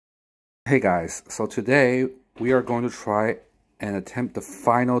Hey guys, so today we are going to try and attempt the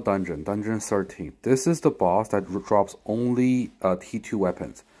final dungeon, Dungeon 13. This is the boss that drops only T2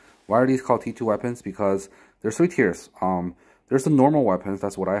 weapons. Why are these called T2 weapons? Because there's three tiers. There's the normal weapons,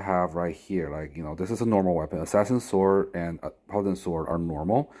 that's what I have right here. Like, you know, this is a normal weapon. Assassin Sword and Paladin Sword are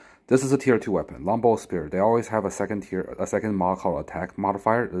normal. This is a tier 2 weapon, Longbow Spear. They always have a second mod called Attack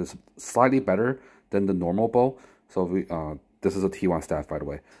Modifier. It is slightly better than the normal bow. So this is a T1 staff, by the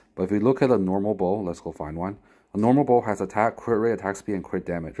way. But if we look at a normal bow, let's go find one. A normal bow has attack, crit rate, attack speed, and crit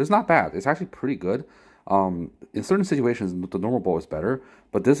damage. It's not bad. It's actually pretty good. In certain situations, the normal bow is better,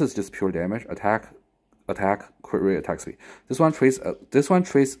 but this is just pure damage. Attack, crit rate, attack speed. This one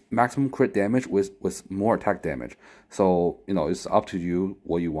trades maximum crit damage with more attack damage. So you know it's up to you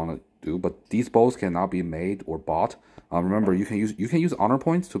what you want to do. But these bows cannot be made or bought. Remember, you can use honor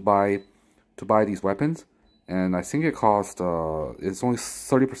points to buy these weapons. And I think it cost, it's only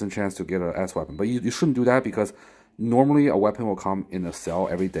 30% chance to get an S weapon. But you shouldn't do that because normally a weapon will come in a sale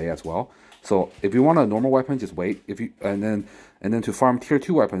every day as well. So if you want a normal weapon, just wait. And then to farm tier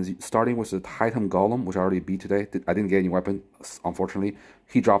 2 weapons, starting with the Titan Golem, which I already beat today. I didn't get any weapon, unfortunately.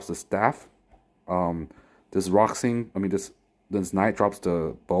 He drops the staff. This Knight drops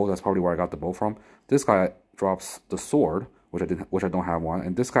the bow. That's probably where I got the bow from. This guy drops the sword, which I don't have one,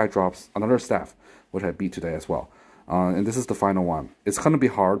 and this guy drops another staff, which I beat today as well. And this is the final one. It's gonna be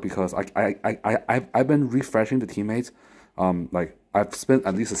hard because I've been refreshing the teammates. Like I've spent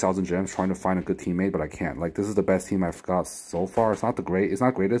at least 1,000 gems trying to find a good teammate, but I can't. Like this is the best team I've got so far. It's not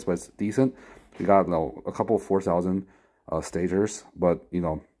greatest, but it's decent. We got a couple of 4,000 stagers, but you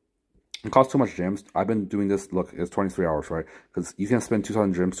know. It costs too much gems. I've been doing this. Look, it's 23 hours, right? Because you can spend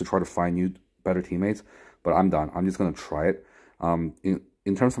 2,000 gems to try to find new better teammates. But I'm done. I'm just gonna try it.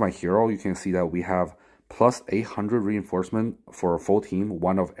 In terms of my hero, you can see that we have plus 800 reinforcement for a full team.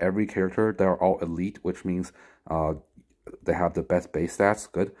 One of every character. They're all elite, which means they have the best base stats.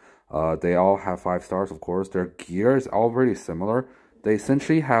 Good. They all have 5 stars, of course. Their gear is all very similar. They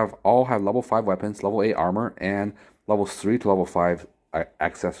essentially all have level 5 weapons, level 8 armor, and level 3 to level 5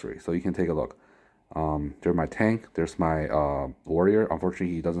 accessory. So you can take a look. There's my tank. There's my warrior.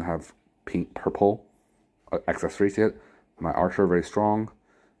 Unfortunately, he doesn't have purple accessories yet. My archer very strong.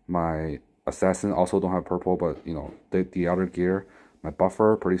 My assassin also don't have purple, but you know the other gear. My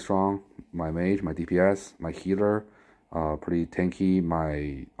buffer pretty strong. My mage, my DPS, my healer, pretty tanky.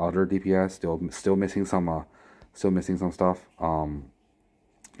 My other DPS still missing some stuff.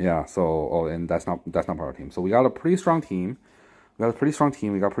 Yeah. So and that's not part of our team. So we got a pretty strong team. We got pretty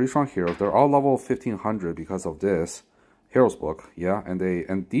strong heroes. They're all level 1,500 because of this heroes book. Yeah,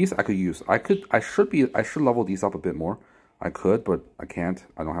 and these I could use. I should level these up a bit more. I could, but I can't.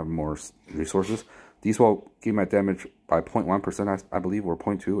 I don't have more resources. These will give my damage by 0.1%, I believe, or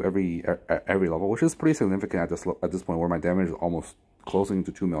 0.2 every level, which is pretty significant at this point, where my damage is almost closing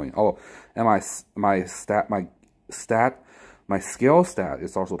to 2 million. Oh, and my skill stat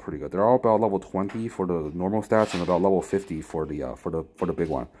is also pretty good. They're all about level 20 for the normal stats and about level 50 for the big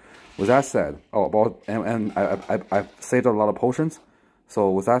one. With that said, I've saved a lot of potions.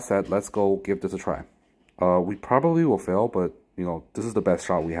 So with that said, let's go give this a try. We probably will fail, but you know this is the best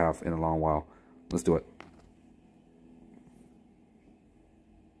shot we have in a long while. Let's do it.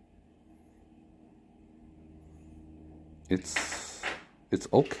 It's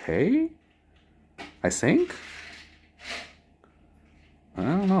okay, I think. I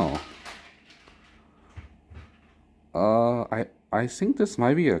don't know. I think this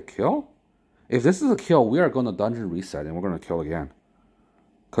might be a kill. If this is a kill, we are gonna dungeon reset and we're gonna kill again.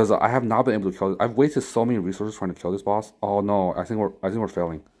 Cause I have not been able to kill. I've wasted so many resources trying to kill this boss. Oh no, I think we're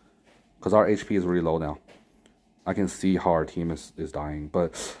failing. Cause our HP is really low now. I can see how our team is dying,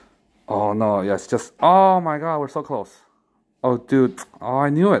 but oh no, yeah, it's just oh my god, we're so close. Oh dude, oh I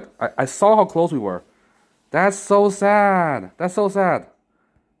knew it. I saw how close we were. That's so sad. That's so sad.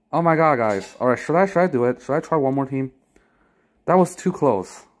 Oh my god, guys. Alright, should I do it? Should I try one more team? That was too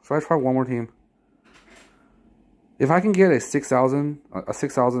close. Should I try one more team? If I can get a 6,000 and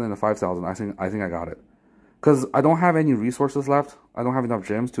a 5,000, I think I got it. Because I don't have any resources left. I don't have enough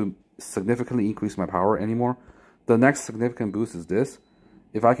gems to significantly increase my power anymore. The next significant boost is this.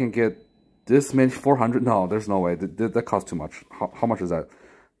 If I can get this many 400, no, there's no way. That costs too much. How much is that?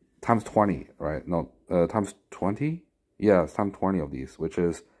 Times 20, right? No, times 20? Yeah, it's times 20 of these, which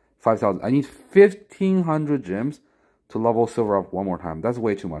is 5,000. I need 1,500 gems to level silver up one more time. That's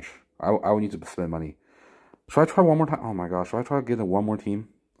way too much. I would need to spend money. Should I try one more time? Oh my gosh, should I try to get one more team?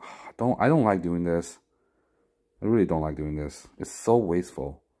 I don't like doing this. I really don't like doing this. It's so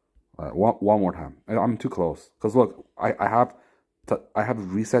wasteful. One more time. I'm too close. Because look, I have I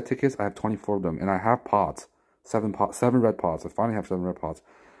have reset tickets. I have 24 of them, and I have pods. 7 red pods. I finally have 7 red pods.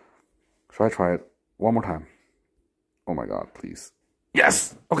 Should I try it one more time? Oh my god, please.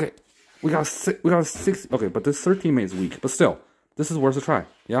 Yes! Okay. We got 6. Okay, but this 13 mate is weak. But still, this is worth a try.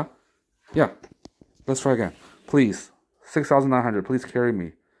 Yeah? Yeah. Let's try again. Please. 6,900. Please carry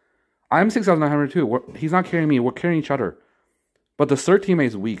me. I'm 6,900 too. He's not carrying me. We're carrying each other. But the 13 mate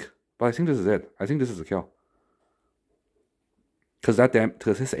is weak. But I think this is it. I think this is a kill. Because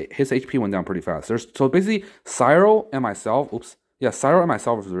his HP went down pretty fast. So basically, Cyril and myself. Oops. Yeah, Cyril and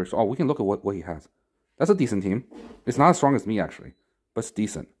myself versus Rich. Oh, we can look at what he has. That's a decent team. It's not as strong as me, actually. But it's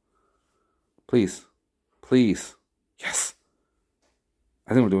decent. Please. Please. Yes.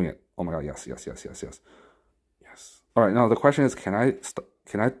 I think we're doing it. Oh my god, yes. Yes. Alright, now the question is, can I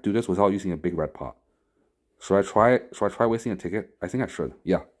do this without using a big red pot? Should I try wasting a ticket? I think I should.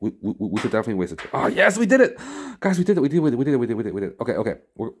 Yeah, we should definitely waste it. Ah, yes, we did it! Guys, we did it. We did it. Okay.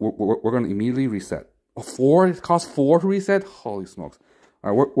 We're gonna immediately reset. Oh, 4? It costs 4 to reset? Holy smokes.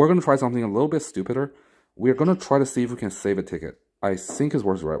 Alright, we're gonna try something a little bit stupider. We're gonna try to see if we can save a ticket. I think it's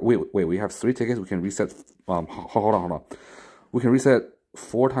worth it, right? Wait, we have 3 tickets. We can reset hold on. We can reset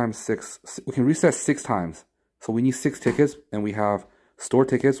 4 times 6. We can reset 6 times. So we need 6 tickets, and we have store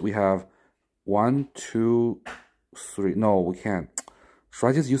tickets. We have 1, 2, 3. No, we can't. Should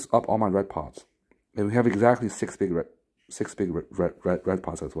I just use up all my red pods? And we have exactly 6 big red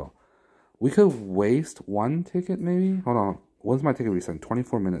pods as well. We could waste 1 ticket, maybe. Hold on. When's my ticket reset?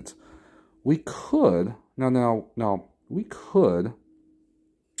 24 minutes. We could. No. We could.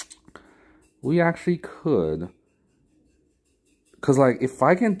 We actually could. Because, like, if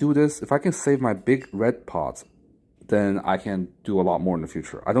I can do this, if I can save my big red pods, then I can do a lot more in the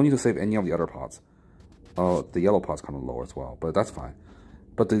future. I don't need to save any of the other pods. The yellow pod's kind of low as well, but that's fine.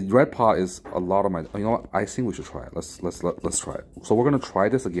 But the red pod is a lot of my... You know what? I think we should try it. Let's try it. So we're going to try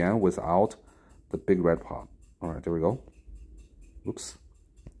this again without the big red pod. All right, there we go. Oops.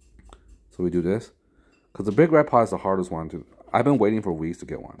 So we do this. Because the big red pod is the hardest one to... I've been waiting for weeks to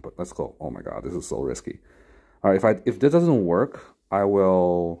get one, but let's go. Oh my god, this is so risky. All right, if this doesn't work, I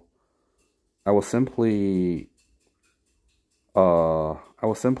will simply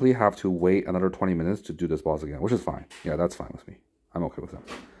have to wait another 20 minutes to do this boss again, which is fine. Yeah, that's fine with me. I'm okay with that.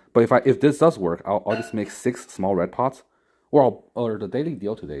 But if this does work, I'll just make 6 small red pots, or the daily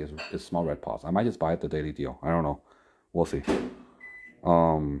deal today is small red pots. I might just buy the daily deal. I don't know. We'll see.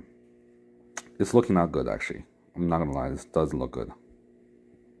 It's looking not good actually. I'm not gonna lie. This doesn't look good.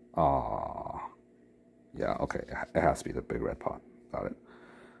 Yeah, okay. It has to be the big red pot. Got it.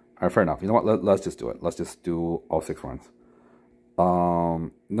 All right, fair enough. You know what? Let's just do it. Let's just do all 6 runs.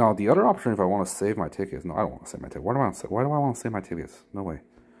 Now the other option, if I want to save my tickets, no, I don't want to save my tickets. Why do I want to save my tickets? No way.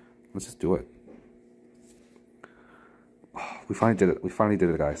 Let's just do it. Oh, we finally did it. We finally did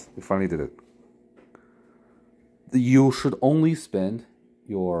it, guys. We finally did it. You should only spend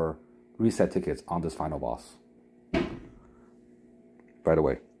your reset tickets on this final boss. By the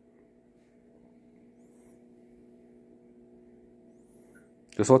way.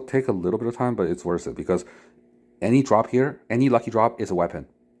 This will take a little bit of time, but it's worth it because any drop here, any lucky drop is a weapon.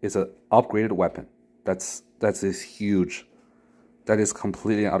 It's an upgraded weapon. That is huge. That is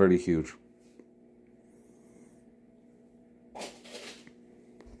completely and utterly huge.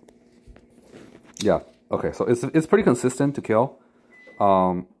 Yeah. Okay. So it's pretty consistent to kill.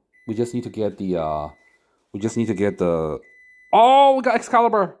 We just need to get the. Oh, we got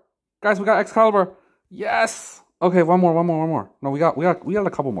Excalibur, guys. We got Excalibur. Yes. Okay, one more. No, we got a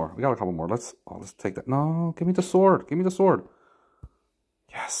couple more. Let's take that. No, give me the sword.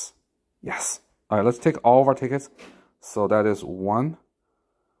 Yes. All right, let's take all of our tickets. So that is 1.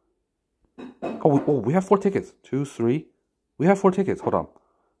 Oh, we have 4 tickets. 2, 3. We have 4 tickets. Hold on.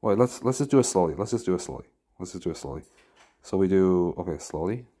 Wait, let's just do it slowly. So we do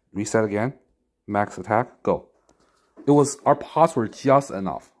slowly. Reset again. Max attack. Go. Our pots were just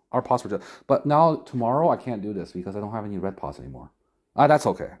enough. But now, tomorrow, I can't do this because I don't have any red pots anymore. That's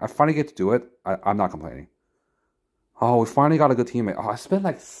okay. I finally get to do it. I'm not complaining. Oh, we finally got a good teammate. Oh, I spent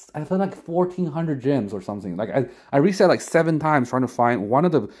like 1,400 gems or something. Like, I reset like 7 times trying to find one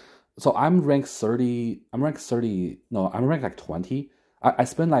of the... So I'm ranked 30... I'm ranked like 20. I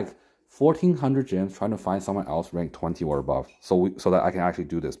spent like 1,400 gems trying to find someone else ranked 20 or above. So that I can actually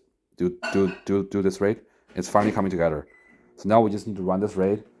do this. Do this raid. It's finally coming together. So now we just need to run this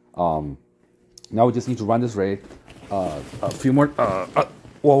raid. A few more.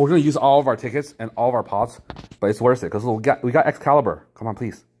 Well, we're gonna use all of our tickets and all of our pots, but it's worth it because we got Excalibur. Come on,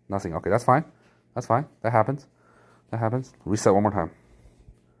 please. Nothing. Okay, that's fine. That happens. Reset one more time.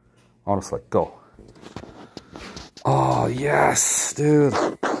 Honestly, go. Oh, yes, dude.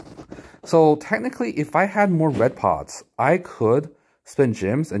 So technically, if I had more red pots, I could spend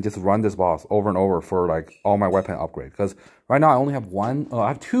gems and just run this boss over and over for like all my weapon upgrade. Because right now I only have one. I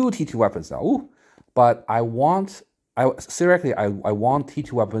have two T2 weapons now. Ooh, but I want. Seriously, I want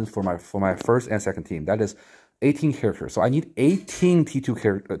T2 weapons for my first and second team. That is 18 characters. So I need 18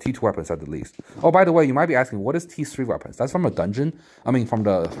 T2 weapons at the least. Oh, by the way, you might be asking, what is T3 weapons? That's from a dungeon. I mean, from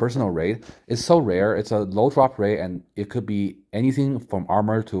the personal raid. It's so rare. It's a low drop raid, and it could be anything from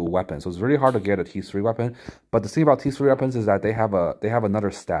armor to weapon. So it's really hard to get a T3 weapon. But the thing about T3 weapons is that they have another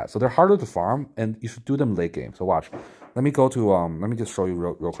stat. So they're harder to farm, and you should do them late game. So watch. Let me go to let me just show you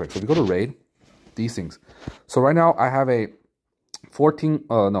real quick. So if you go to raid, these things. So right now I have a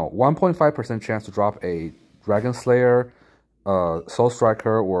 1.5% chance to drop a Dragon Slayer, Soul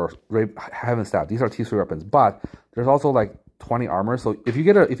Striker, or Heaven Staff. These are T3 weapons, but there's also like 20 armor. So if you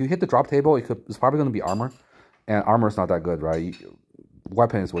hit the drop table, it's probably going to be armor, and armor is not that good, right?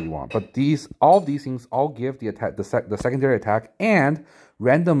 Weapon is what you want. But all of these things all give the attack, the secondary attack, and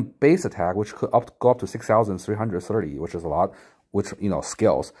random base attack, which could go up to 6,330, which is a lot. Which, you know,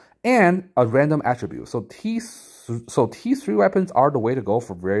 skills, and a random attribute. So T3 weapons are the way to go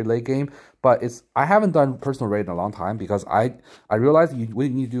for very late game, but I haven't done personal raid in a long time because I realized what you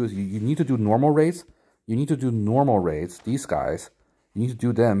need to do is you need to do normal raids. You need to do normal raids, these guys. You need to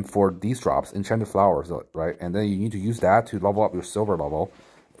do them for these drops, enchanted flowers, right? And then you need to use that to level up your silver level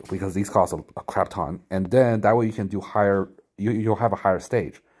because these cost a crap ton. And then that way you can do higher, you'll have a higher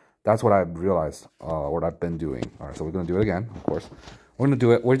stage. That's what I've realized, what I've been doing. All right, so we're gonna do it again, of course. We're gonna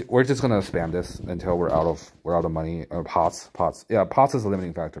do it. We're just gonna spam this until we're out of money. Pots. Yeah, pots is a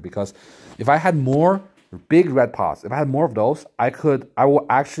limiting factor because if I had more big red pots, if I had more of those, I will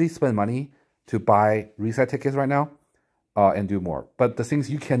actually spend money to buy reset tickets right now, and do more. But the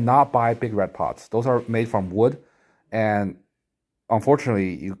things you cannot buy big red pots. Those are made from wood, and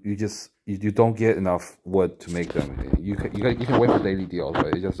unfortunately, you don't get enough wood to make them. You can wait for daily deals, but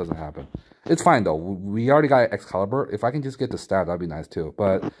it just doesn't happen. It's fine though. We already got Excalibur. If I can just get the staff, that'd be nice too.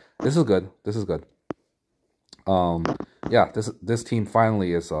 But this is good. This is good. Yeah. This team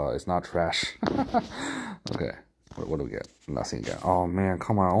finally is not trash. Okay. What do we get? Nothing again. Oh man,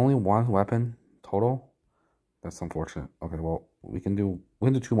 come on. Only one weapon total. That's unfortunate. Okay, well we can do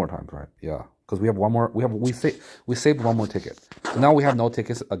 2 more times, right? Yeah. Because we have one more, we saved one more ticket. So now we have no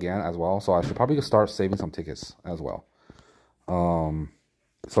tickets again as well. So I should probably start saving some tickets as well.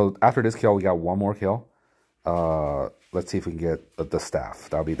 So after this kill, we got one more kill. Let's see if we can get the staff.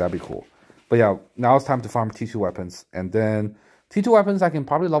 That'd be cool. But yeah, now it's time to farm T2 weapons, and then T2 weapons I can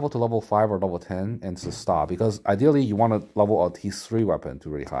probably level to level 5 or level 10 and to stop, because ideally you want to level a T3 weapon to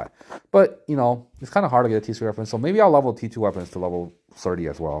really high. But you know, it's kind of hard to get a T3 weapon, so maybe I'll level T2 weapons to level 30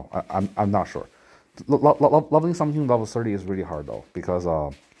 as well. I'm not sure. Leveling something level 30 is really hard though, because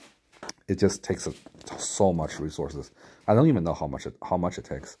it just takes so much resources. I don't even know how much it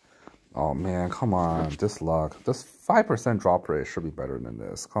takes. Oh man, come on, this luck. This 5% drop rate should be better than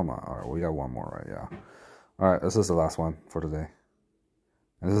this. Come on. All right, we got one more, right? Yeah. All right, this is the last one for today.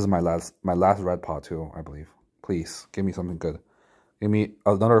 And this is my last red pot too, I believe. Please, give me something good. Give me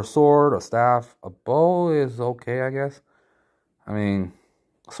another sword, a staff, a bow is okay, I guess. I mean,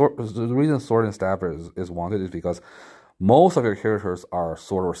 the reason sword and staff is wanted is because most of your characters are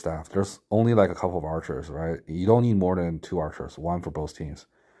sword or staff. There's only like a couple of archers, right? You don't need more than 2 archers, one for both teams.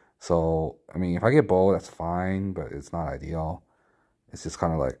 So, I mean, if I get bow, that's fine, but it's not ideal. It's just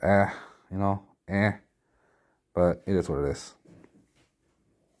kind of like, you know, but it is what it is.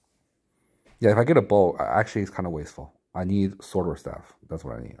 Yeah, if I get a bow, actually it's kind of wasteful. I need sword or staff. That's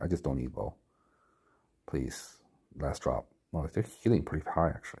what I need. I just don't need bow. Please, last drop. No, they're healing pretty high,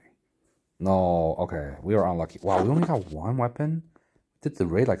 actually. No, okay, we are unlucky. Wow, we only got one weapon? Did the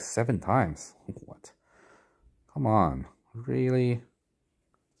raid like 7 times. What? Come on, really?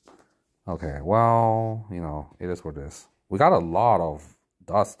 Okay, well, you know, it is what it is. We got a lot of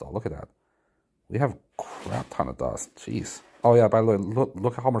dust, though. Look at that. We have a crap ton of dust. Jeez. Oh, yeah, by the way,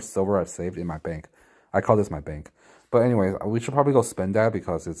 look at how much silver I've saved in my bank. I call this my bank. But anyways, we should probably go spend that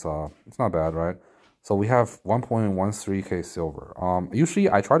because it's not bad, right? So we have 1.13k silver. Usually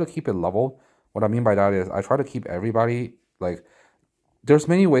I try to keep it leveled. What I mean by that is I try to keep everybody, like, there's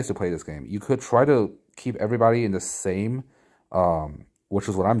many ways to play this game. You could try to keep everybody in the same, which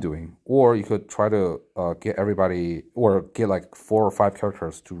is what I'm doing. Or you could try to get everybody, or get like 4 or 5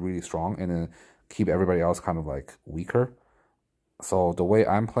 characters to really strong and then keep everybody else kind of like weaker. So the way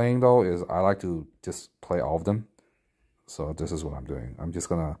I'm playing though is I like to just play all of them. So this is what I'm doing. I'm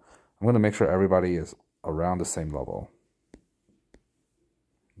gonna make sure everybody is around the same level.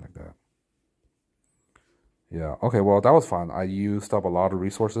 Like that. Yeah. Okay. Well, that was fun. I used up a lot of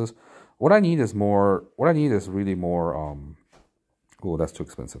resources. What I need is more. What I need is really more. Oh, that's too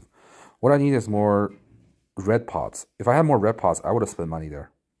expensive. What I need is more red pots. If I had more red pots, I would have spent money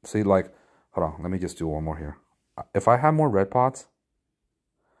there. See, like, hold on. Let me just do one more here. If I had more red pots,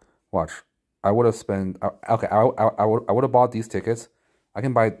 watch. I would have spent. Okay. I would have bought these tickets. I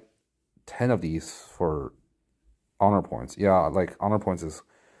can buy 10 of these for honor points. Yeah, like honor points is.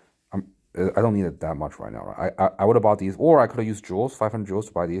 I don't need it that much right now. Right? I would have bought these, or I could have used jewels, 500 jewels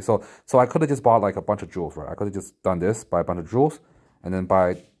to buy these. So I could have just bought like a bunch of jewels, right? I could have just done this, buy a bunch of jewels, and then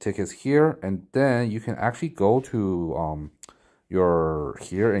buy tickets here, and then you can actually go to your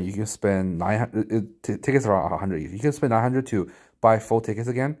here, and you can spend 900. Tickets are 100. You can spend 900 to buy full tickets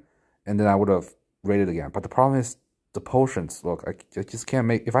again, and then I would have rated again. But the problem is the potions. Look, I just can't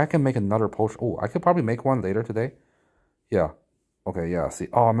make. If I can make another potion, oh, I could probably make one later today. Yeah. Okay, yeah, see.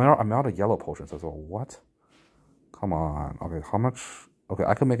 Oh, I'm out of yellow potions as well. What? Come on. Okay, how much? Okay,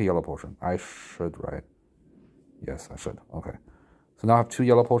 I can make a yellow potion. I should, right? Yes, I should. Okay. So now I have 2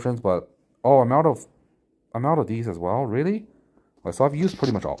 yellow potions, but... Oh, I'm out of these as well? Really? Okay, so I've used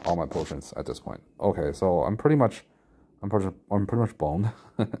pretty much all my potions at this point. Okay, so I'm pretty much boned.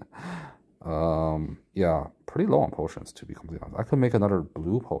 Yeah, pretty low on potions, to be completely honest. I could make another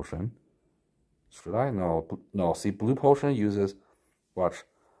blue potion. Should I? No, see, blue potion uses... Watch.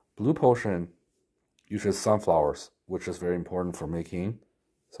 Blue potion uses sunflowers, which is very important for making,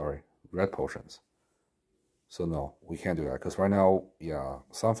 red potions. So no, we can't do that because right now, yeah,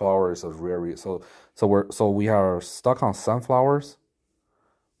 sunflower is a rare. So we are stuck on sunflowers.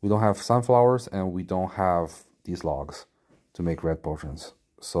 We don't have sunflowers, and we don't have these logs to make red potions.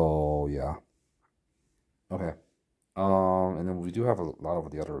 So yeah. Okay. And then we do have a lot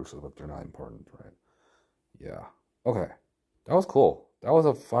of the other resources, but they're not important, right? Yeah. Okay. That was cool. That was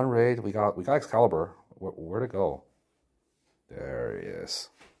a fun raid. We got Excalibur. Where'd it go? There he is.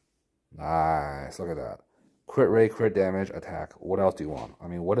 Nice. Look at that. Crit rate, crit damage, attack. What else do you want? I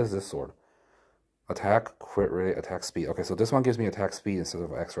mean, what is this sword? Attack, crit rate, attack speed. Okay, so this one gives me attack speed instead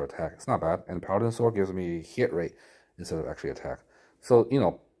of extra attack. It's not bad. And Paladin sword gives me hit rate instead of actually attack. So, you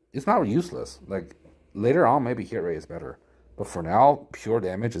know, it's not useless. Like, later on, maybe hit rate is better. But for now, pure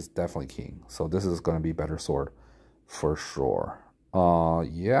damage is definitely king. So this is going to be better sword. For sure.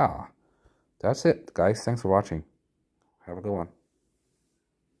 Yeah. That's it, guys. Thanks for watching. Have a good one.